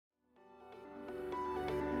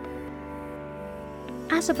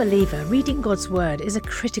As a believer, reading God's Word is a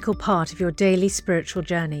critical part of your daily spiritual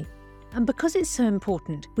journey. And because it's so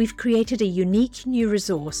important, we've created a unique new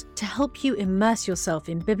resource to help you immerse yourself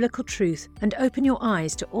in biblical truth and open your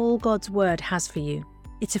eyes to all God's Word has for you.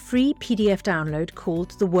 It's a free PDF download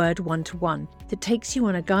called The Word 1-to-1 that takes you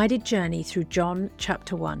on a guided journey through John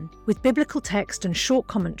chapter 1. With biblical text and short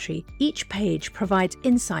commentary, each page provides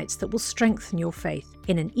insights that will strengthen your faith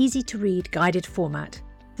in an easy-to-read guided format.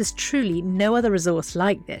 There's truly no other resource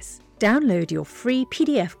like this. Download your free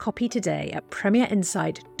PDF copy today at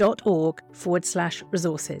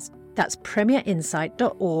premierinsight.org/resources. That's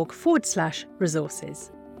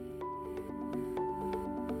premierinsight.org/resources.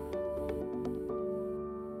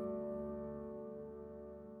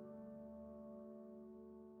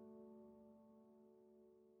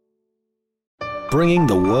 Bringing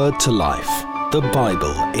the Word to life. The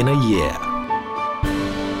Bible in a year.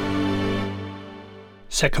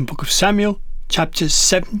 Second Book of Samuel, chapters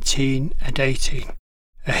 17 and 18.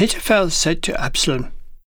 Ahithophel said to Absalom,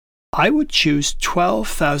 I would choose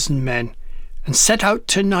 12,000 men and set out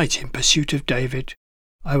tonight in pursuit of David.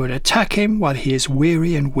 I would attack him while he is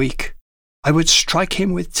weary and weak. I would strike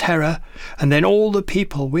him with terror, and then all the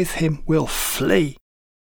people with him will flee.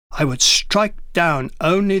 I would strike down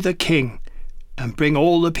only the king and bring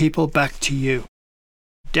all the people back to you.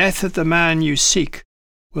 Death of the man you seek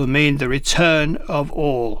will mean the return of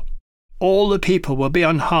all. All the people will be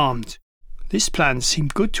unharmed. This plan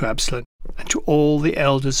seemed good to Absalom and to all the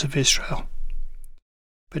elders of Israel.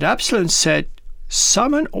 But Absalom said,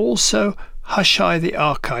 Summon also Hushai the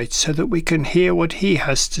Archite, so that we can hear what he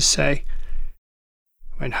has to say.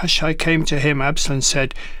 When Hushai came to him, Absalom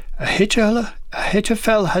said,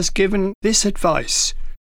 Ahithophel has given this advice.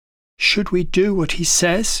 Should we do what he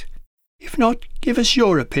says? If not, give us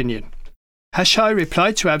your opinion. Hushai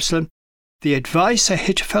replied to Absalom, The advice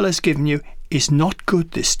Ahithophel has given you is not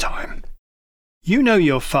good this time. You know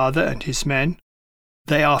your father and his men.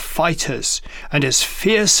 They are fighters, and as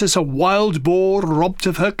fierce as a wild boar robbed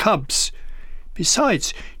of her cubs.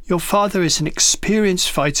 Besides, your father is an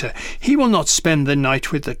experienced fighter. He will not spend the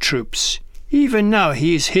night with the troops. Even now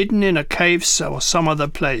he is hidden in a cave or some other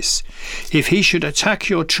place. If he should attack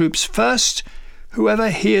your troops first, whoever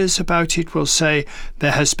hears about it will say,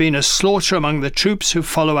 There has been a slaughter among the troops who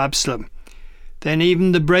follow Absalom. Then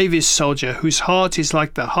even the bravest soldier, whose heart is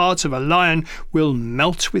like the heart of a lion, will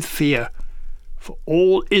melt with fear. For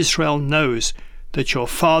all Israel knows that your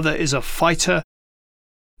father is a fighter.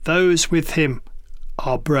 Those with him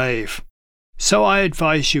are brave. So I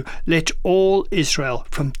advise you, let all Israel,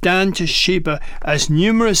 from Dan to Sheba, as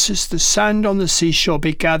numerous as the sand on the seashore,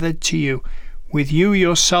 be gathered to you, with you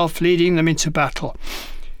yourself leading them into battle.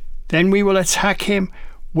 Then we will attack him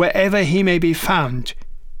wherever he may be found,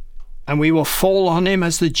 and we will fall on him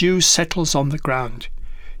as the dew settles on the ground.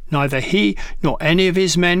 Neither he nor any of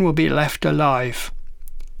his men will be left alive.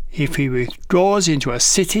 If he withdraws into a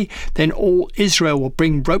city, then all Israel will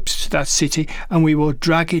bring ropes to that city, and we will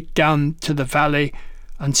drag it down to the valley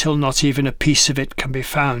until not even a piece of it can be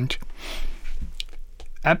found.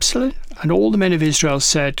 Absalom and all the men of Israel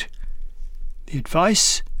said, The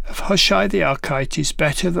advice of Hushai the Archite is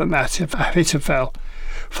better than that of Ahithophel,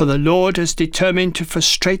 for the Lord has determined to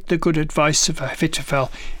frustrate the good advice of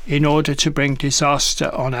Ahithophel in order to bring disaster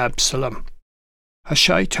on Absalom.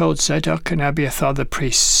 Hushai told Zadok and Abiathar the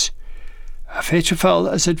priests, Ahithophel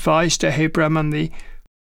has advised Ahiram and the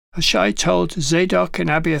Hushai told Zadok and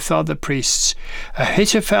Abiathar the priests,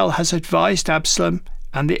 Ahithophel has advised Absalom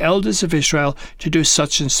and the elders of Israel to do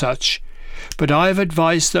such and such, but I have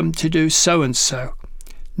advised them to do so and so.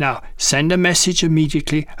 Now send a message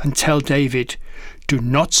immediately and tell David, Do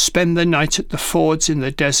not spend the night at the fords in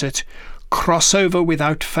the desert. Cross over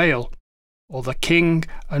without fail, or the king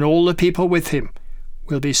and all the people with him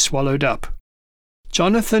will be swallowed up.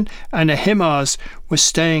 Jonathan and Ahimaaz were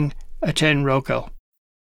staying at En-Rogel.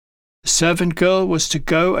 The servant girl was to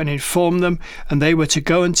go and inform them, and they were to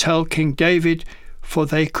go and tell King David, for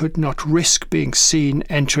they could not risk being seen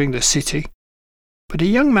entering the city. But a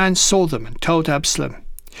young man saw them and told Absalom.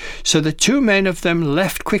 So the two men of them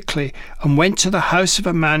left quickly and went to the house of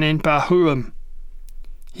a man in Bahurim.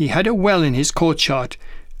 He had a well in his courtyard,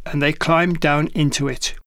 and they climbed down into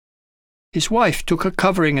it. His wife took a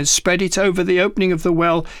covering and spread it over the opening of the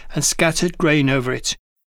well and scattered grain over it.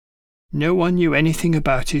 No one knew anything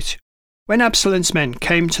about it. When Absalom's men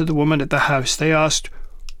came to the woman at the house, they asked,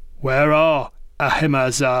 Where are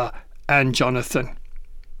Ahimaaz and Jonathan?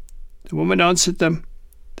 The woman answered them,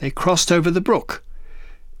 They crossed over the brook.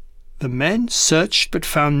 The men searched but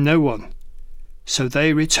found no one, so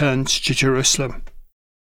they returned to Jerusalem.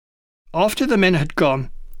 After the men had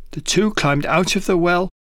gone, The two climbed out of the well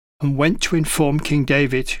and went to inform King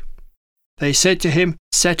David. They said to him,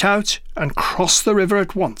 "Set out and cross the river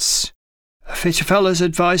at once. Ahithophel has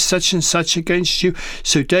advised such and such against you."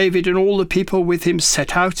 So David and all the people with him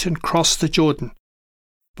set out and crossed the Jordan.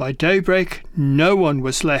 By daybreak no one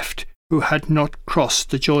was left who had not crossed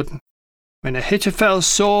the Jordan. When Ahithophel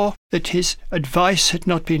saw that his advice had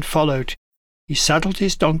not been followed, he saddled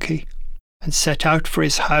his donkey and set out for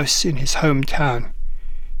his house in his hometown.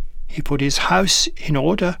 He put his house in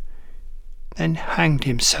order, then hanged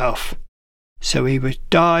himself. So he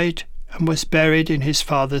died and was buried in his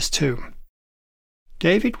father's tomb.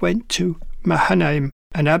 David went to Mahanaim,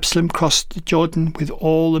 and Absalom crossed the Jordan with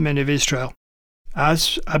all the men of Israel.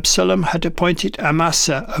 As Absalom had appointed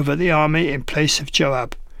Amasa over the army in place of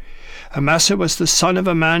Joab. Amasa was the son of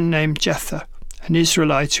a man named Jether, an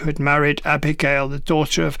Israelite who had married Abigail, the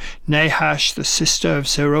daughter of Nahash, the sister of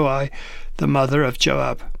Zeruiah, the mother of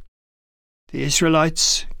Joab. The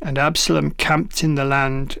Israelites and Absalom camped in the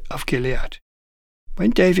land of Gilead. When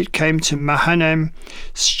David came to Mahanaim,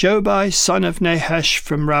 Shobai, son of Nahash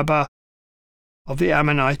from Rabbah of the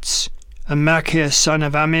Ammonites, and Machir, son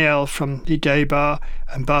of Amiel from Lodebar,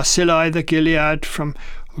 and Barzillai the Gilead from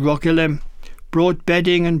Rogelim, brought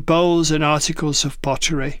bedding and bowls and articles of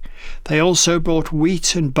pottery. They also brought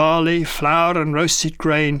wheat and barley, flour and roasted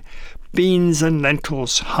grain, beans and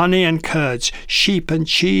lentils, honey and curds, sheep and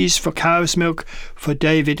cheese for cow's milk for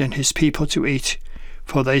David and his people to eat.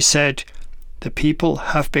 For they said, "The people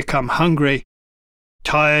have become hungry,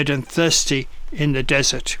 tired and thirsty in the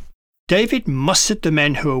desert." David mustered the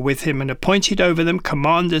men who were with him and appointed over them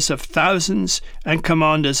commanders of thousands and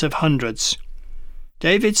commanders of hundreds.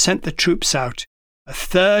 David sent the troops out, a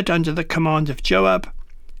third under the command of Joab,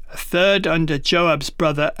 a third under Joab's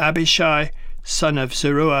brother Abishai, son of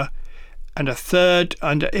Zeruiah, and a third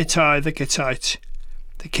under Ittai the Gittite.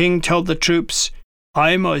 The king told the troops,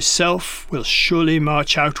 "I myself will surely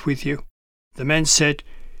march out with you." The men said,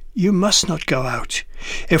 "You must not go out.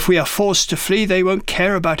 If we are forced to flee, they won't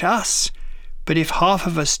care about us. But if half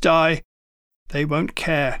of us die, they won't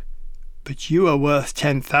care. But you are worth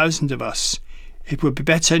 10,000 of us. It would be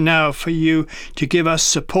better now for you to give us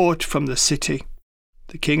support from the city."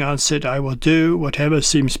 The king answered, "I will do whatever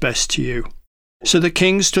seems best to you." So the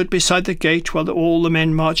king stood beside the gate while all the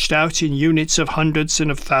men marched out in units of hundreds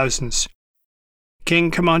and of thousands. The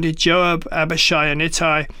king commanded Joab, Abishai, and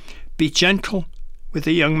Ittai, "Be gentle with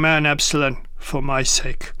the young man Absalom for my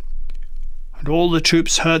sake." And all the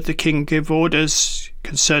troops heard the king give orders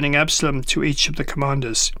concerning Absalom to each of the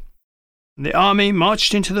commanders. And the army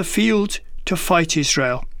marched into the field to fight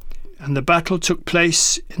Israel, and the battle took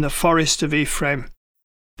place in the forest of Ephraim.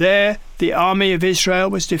 There the army of Israel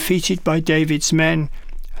was defeated by David's men,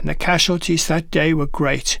 and the casualties that day were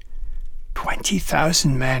great,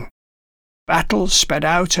 20,000 men. Battle spread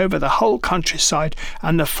out over the whole countryside,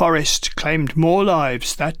 and the forest claimed more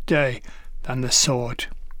lives that day than the sword.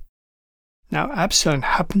 Now Absalom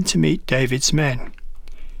happened to meet David's men.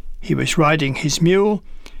 He was riding his mule,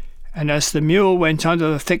 and as the mule went under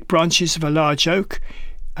the thick branches of a large oak,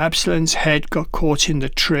 Absalom's head got caught in the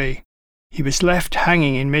tree. He was left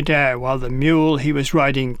hanging in mid-air while the mule he was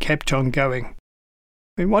riding kept on going.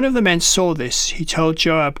 When one of the men saw this, he told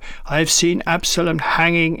Joab, "I have seen Absalom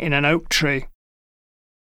hanging in an oak tree."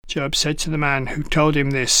 Joab said to the man who told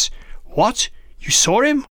him this, "What? You saw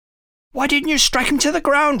him? Why didn't you strike him to the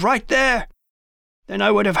ground right there? Then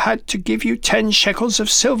I would have had to give you 10 shekels of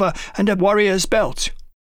silver and a warrior's belt."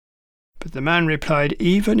 But the man replied,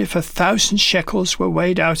 "Even if 1,000 shekels were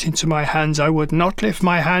weighed out into my hands, I would not lift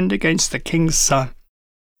my hand against the king's son.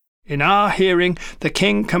 In our hearing, the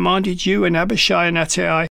king commanded you and Abishai and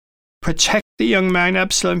Ittai, protect the young man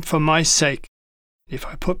Absalom for my sake. If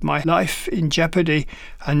I put my life in jeopardy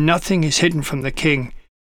and nothing is hidden from the king,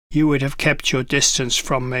 you would have kept your distance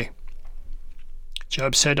from me."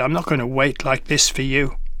 Joab said, "I'm not going to wait like this for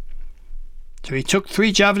you." So he took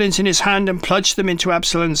 3 javelins in his hand and plunged them into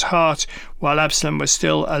Absalom's heart while Absalom was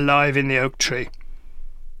still alive in the oak tree.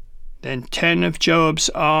 Then 10 of Joab's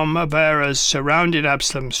armor-bearers surrounded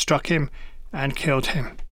Absalom, struck him, and killed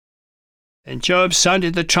him. Then Joab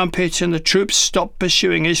sounded the trumpet, and the troops stopped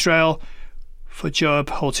pursuing Israel, for Joab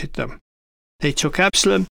halted them. They took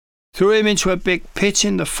Absalom, threw him into a big pit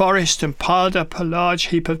in the forest, and piled up a large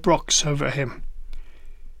heap of rocks over him.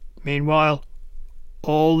 Meanwhile,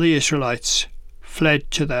 all the Israelites fled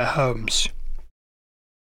to their homes.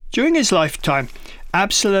 During his lifetime,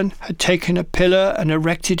 Absalom had taken a pillar and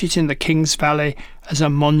erected it in the king's valley as a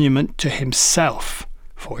monument to himself,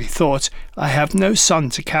 for he thought, "I have no son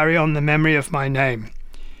to carry on the memory of my name."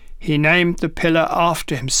 He named the pillar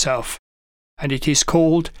after himself, and it is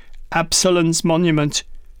called Absalom's monument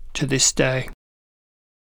to this day.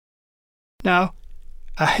 Now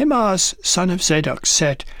Ahimaaz, son of Zadok,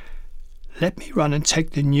 said, "Let me run and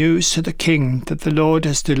take the news to the king that the Lord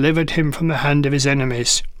has delivered him from the hand of his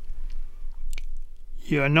enemies."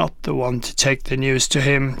 "You are not the one to take the news to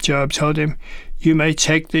him," Joab told him. "You may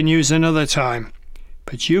take the news another time,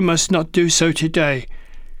 but you must not do so today,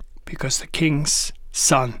 because the king's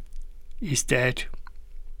son is dead."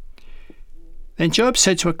 Then Joab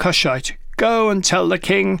said to a Cushite, "Go and tell the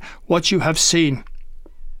king what you have seen."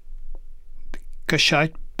 The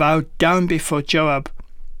Cushite bowed down before Joab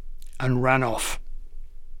and ran off.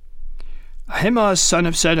 Ahimaaz, son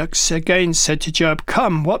of Zadok, again said to Joab,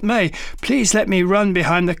 "Come, what may, please let me run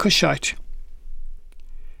behind the Cushite."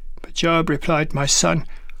 But Joab replied, "My son,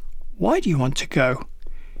 why do you want to go?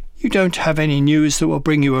 You don't have any news that will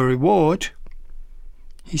bring you a reward."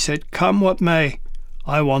 He said, "Come what may,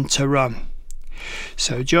 I want to run."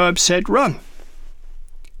 So Joab said, "Run."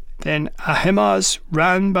 Then Ahimaaz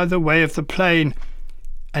ran by the way of the plain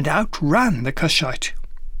and outran the Cushite.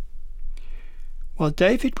 While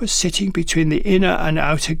David was sitting between the inner and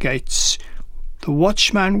outer gates, the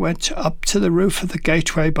watchman went up to the roof of the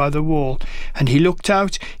gateway by the wall, and he looked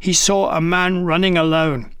out. He saw a man running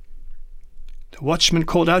alone. The watchman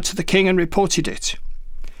called out to the king and reported it.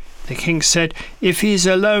 The king said, "If he is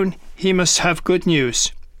alone, he must have good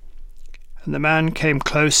news." And the man came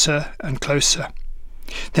closer and closer.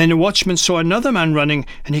 Then the watchman saw another man running,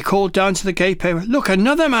 and he called down to the gateway, "Look,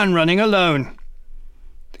 another man running alone."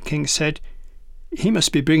 The king said, "He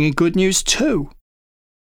must be bringing good news too."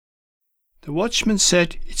 The watchman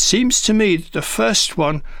said, "It seems to me that the first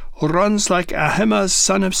one runs like Ahimaaz,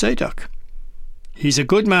 son of Zadok." "He's a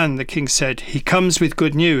good man," the king said. "He comes with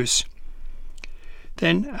good news."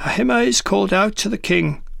 Then Ahimaaz called out to the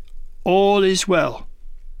king, "All is well."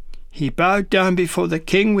 He bowed down before the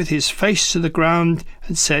king with his face to the ground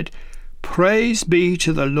and said, "Praise be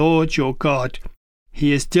to the Lord your God.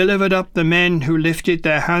 He has delivered up the men who lifted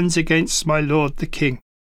their hands against my lord the king."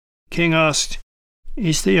 The king asked,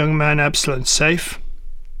 "Is the young man Absalom safe?"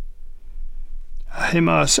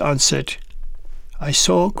 Ahimaaz answered, "I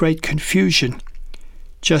saw great confusion,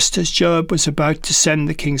 just as Joab was about to send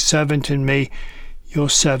the king's servant and me, your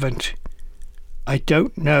servant. I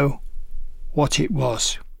don't know what it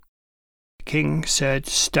was." The king said,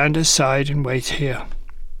 "Stand aside and wait here."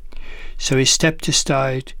 So he stepped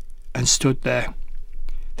aside and stood there.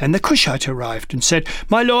 Then the Cushite arrived and said,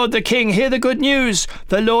 "My lord the king, hear the good news.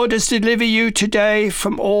 The Lord has delivered you today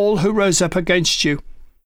from all who rose up against you."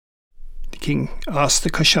 The king asked the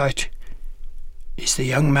Cushite, "Is the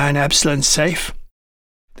young man Absalom safe?"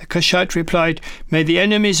 The Cushite replied, "May the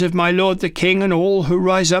enemies of my lord the king and all who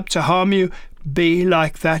rise up to harm you be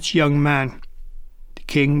like that young man." The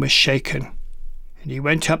king was shaken, and he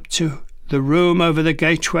went up to the room over the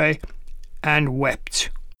gateway and wept.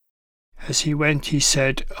 As he went, he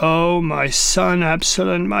said, "Oh, my son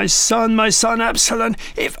Absalom, my son Absalom,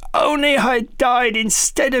 if only I had died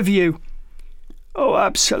instead of you. Oh,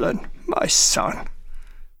 Absalom, my son,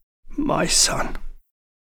 my son."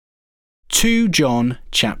 2 John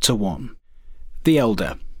chapter 1. The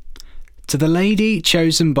Elder. To the lady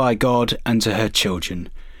chosen by God and to her children,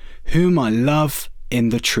 whom I love in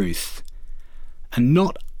the truth, and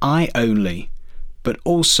not I only, but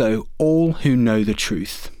also all who know the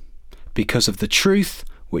truth, because of the truth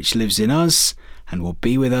which lives in us and will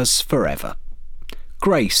be with us forever.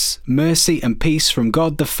 Grace, mercy and peace from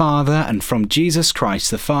God the Father and from Jesus Christ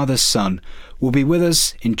the Father's Son will be with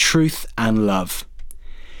us in truth and love.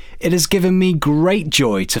 It has given me great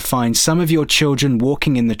joy to find some of your children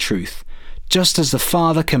walking in the truth, just as the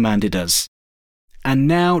Father commanded us. And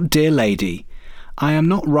now, dear lady, I am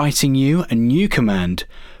not writing you a new command,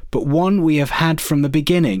 but one we have had from the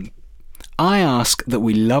beginning. I ask that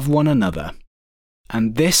we love one another.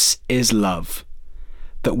 And this is love,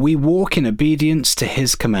 that we walk in obedience to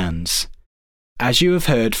his commands. As you have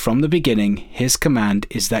heard from the beginning, his command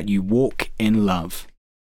is that you walk in love.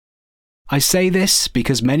 I say this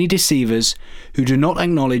because many deceivers who do not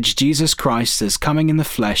acknowledge Jesus Christ as coming in the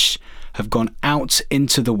flesh have gone out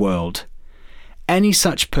into the world. Any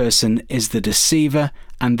such person is the deceiver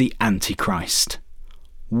and the Antichrist.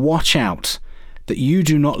 Watch out that you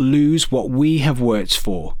do not lose what we have worked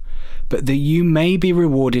for, but that you may be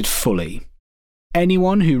rewarded fully.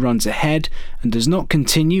 Anyone who runs ahead and does not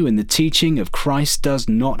continue in the teaching of Christ does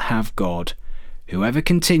not have God. Whoever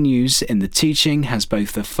continues in the teaching has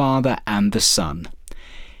both the Father and the Son.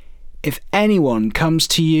 If anyone comes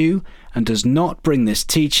to you and does not bring this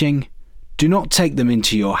teaching, do not take them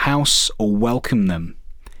into your house or welcome them.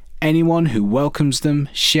 anyone who welcomes them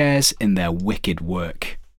shares in their wicked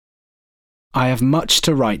work. I have much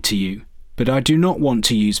to write to you, but I do not want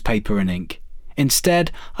to use paper and ink.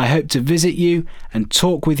 Instead, I hope to visit you and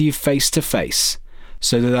talk with you face to face,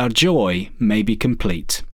 so that our joy may be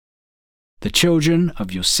complete. The children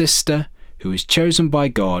of your sister, who is chosen by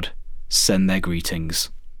God, send their greetings.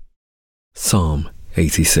 Psalm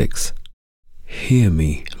 86. Hear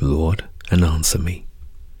me, Lord, and answer me,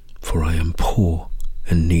 for I am poor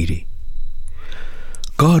and needy.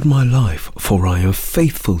 Guard my life, for I am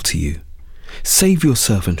faithful to you. Save your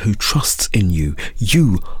servant who trusts in you.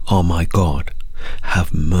 You are my God.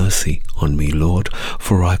 Have mercy on me, Lord,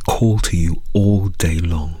 for I call to you all day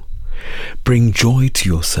long. Bring joy to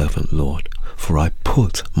your servant, Lord, for I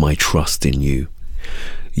put my trust in you.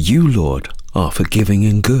 You, Lord, are forgiving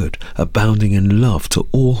and good, abounding in love to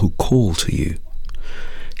all who call to you.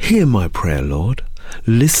 Hear my prayer, Lord.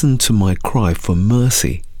 Listen to my cry for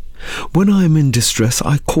mercy. When I am in distress,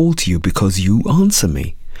 I call to you because you answer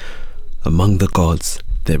me. Among the gods,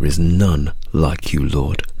 there is none like you,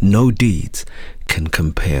 Lord. No deeds can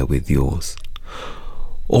compare with yours.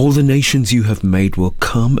 All the nations you have made will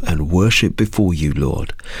come and worship before you,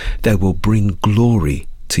 Lord. They will bring glory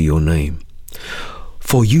to your name.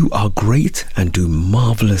 For you are great and do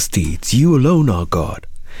marvelous deeds. You alone are God.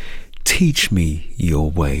 Teach me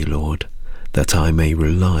your way, Lord, that I may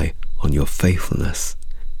rely on your faithfulness.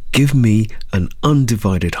 Give me an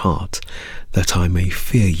undivided heart, that I may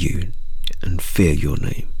fear you and fear your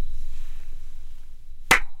name.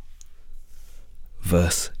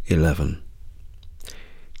 Verse 11.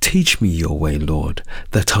 Teach me your way, Lord,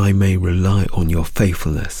 that I may rely on your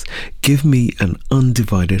faithfulness. Give me an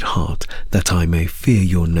undivided heart, that I may fear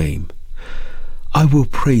your name. I will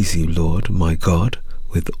praise you, Lord, my God,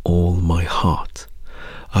 with all my heart.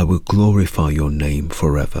 I will glorify your name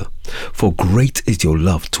forever. For great is your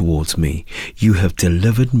love towards me. You have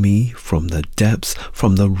delivered me from the depths,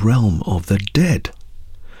 from the realm of the dead.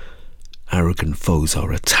 Arrogant foes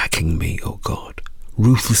are attacking me, O God.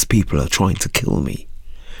 Ruthless people are trying to kill me.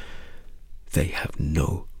 They have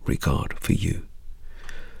no regard for you.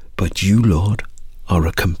 But you, Lord, are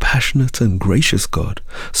a compassionate and gracious God,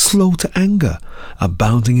 slow to anger,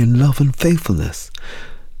 abounding in love and faithfulness.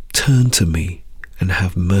 Turn to me and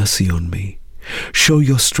have mercy on me. Show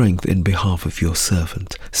your strength in behalf of your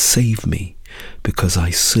servant. Save me, because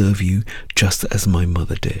I serve you just as my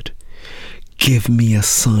mother did. Give me a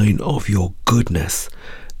sign of your goodness,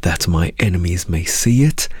 that my enemies may see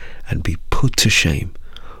it and be put to shame.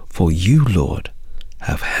 For you, Lord,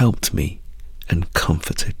 have helped me and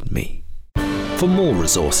comforted me. For more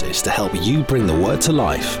resources to help you bring the word to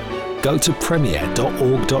life, go to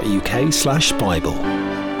premier.org.uk/Bible.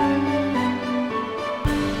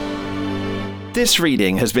 This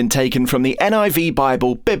reading has been taken from the NIV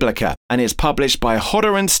Bible Biblica and is published by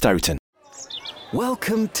Hodder and Stoughton.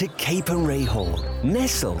 Welcome to Capernwray Hall,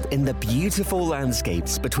 nestled in the beautiful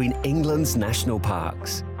landscapes between England's national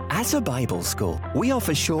parks. As a Bible school, we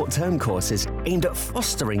offer short-term courses aimed at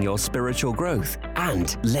fostering your spiritual growth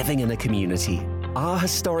and living in a community. Our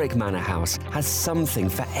historic manor house has something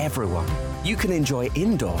for everyone. You can enjoy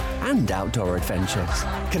indoor and outdoor adventures,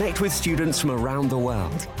 connect with students from around the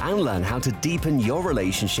world, and learn how to deepen your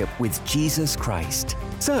relationship with Jesus Christ.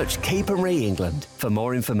 Search Capernwray England for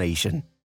more information.